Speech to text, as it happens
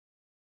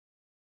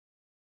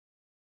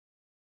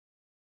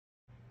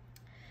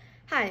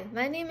Hi,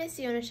 my name is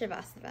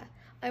Seona.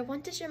 I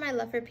want to share my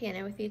love for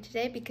piano with you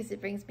today because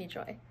it brings me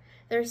joy.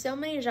 There are so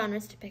many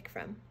genres to pick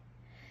from: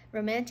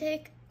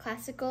 romantic,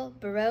 classical,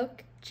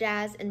 baroque,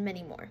 jazz, and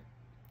many more.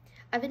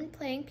 I've been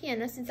playing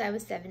piano since I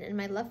was 7 and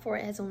my love for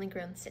it has only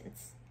grown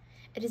since.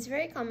 It is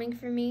very calming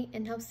for me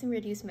and helps me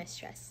reduce my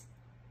stress.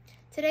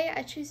 Today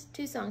I choose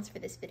 2 songs for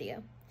this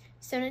video: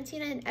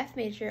 Sonatina in F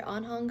major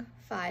on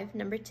 5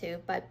 No.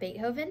 2 by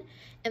Beethoven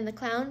and The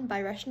Clown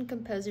by Russian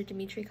composer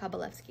Dmitri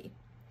Kobalevsky.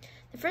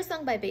 The first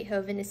song by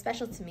Beethoven is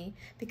special to me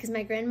because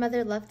my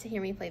grandmother loved to hear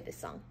me play this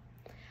song.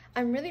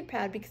 I'm really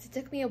proud because it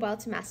took me a while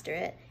to master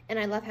it, and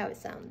I love how it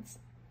sounds.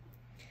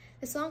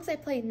 The songs I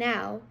play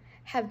now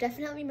have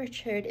definitely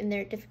matured in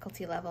their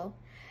difficulty level,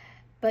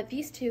 but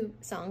these 2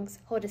 songs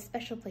hold a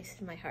special place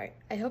in my heart.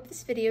 I hope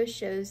this video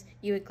shows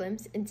you a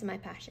glimpse into my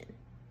passion.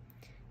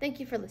 Thank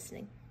you for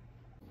listening.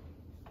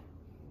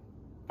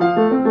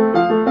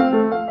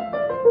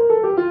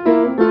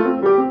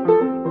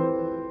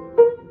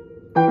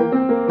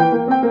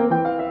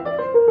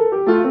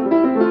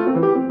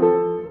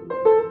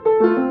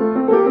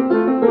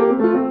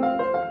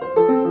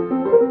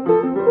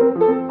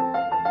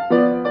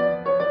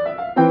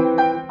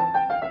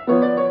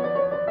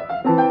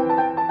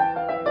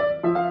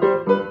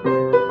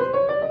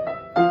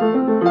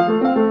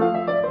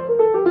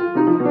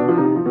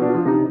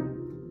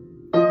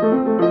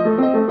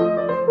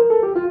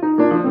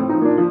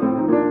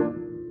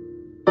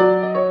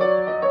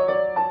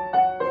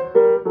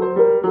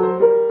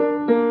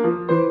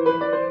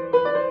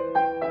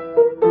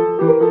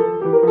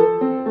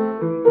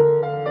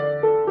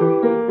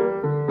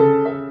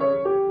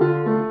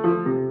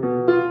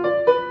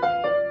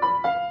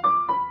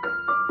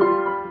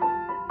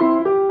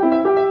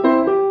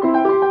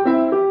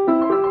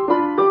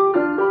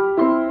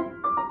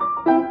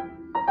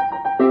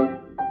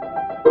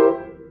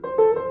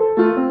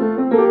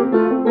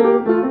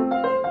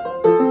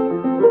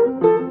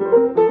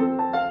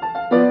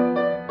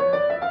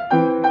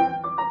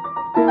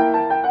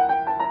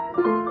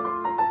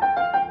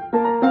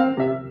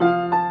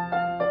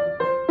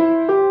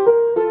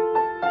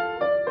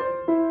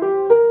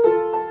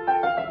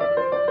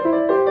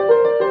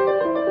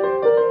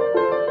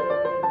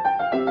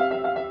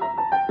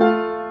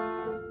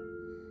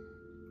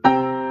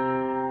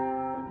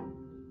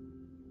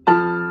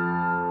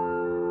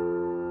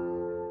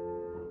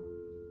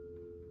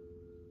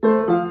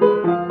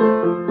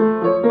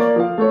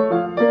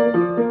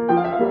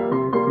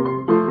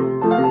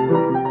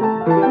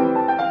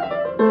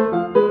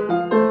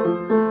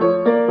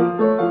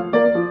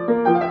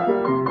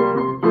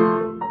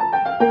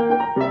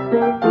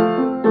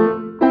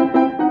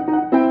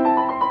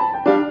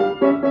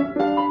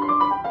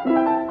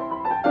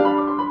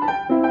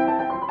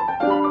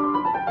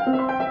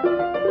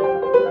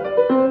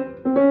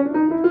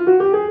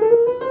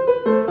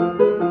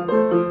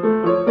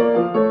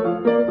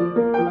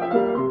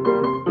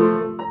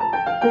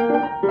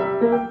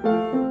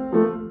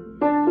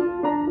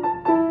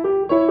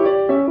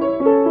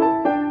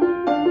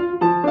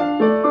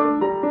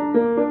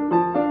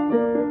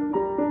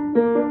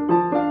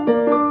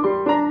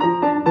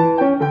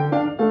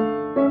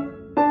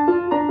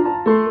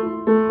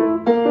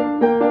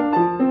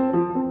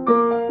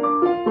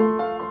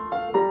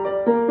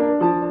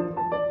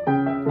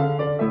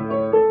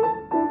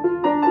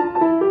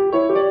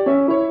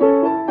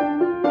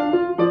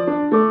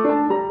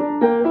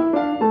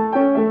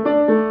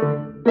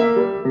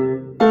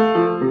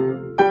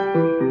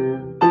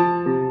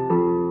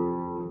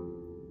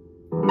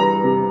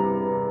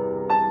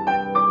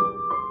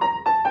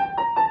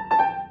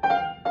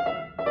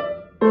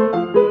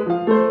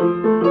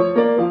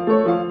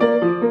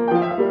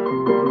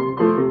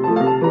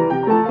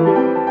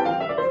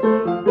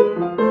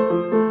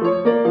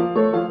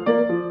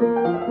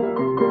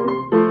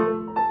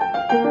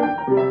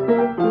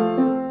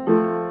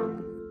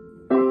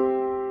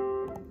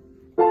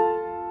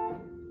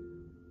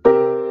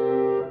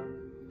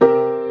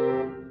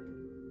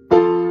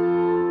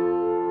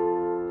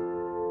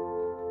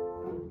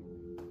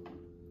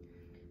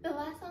 The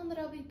last song that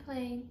I'll be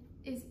playing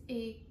is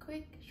a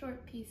quick,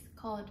 short piece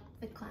called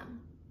The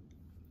Clown.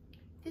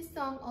 This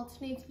song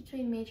alternates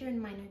between major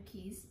and minor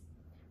keys,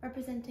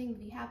 representing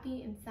the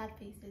happy and sad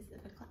faces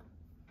of a clown.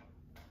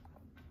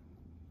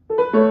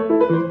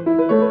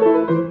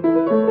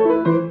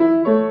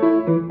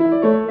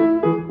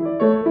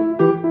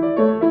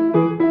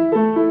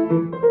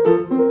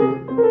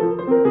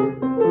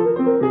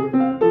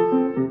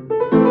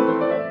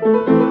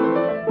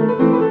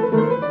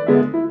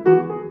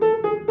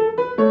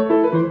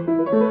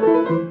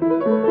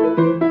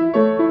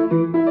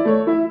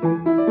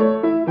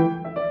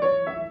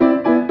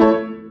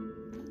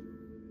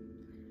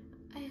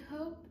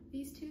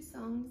 These 2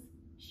 songs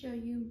show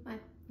you my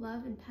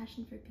love and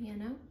passion for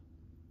piano.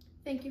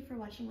 Thank you for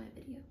watching my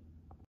video.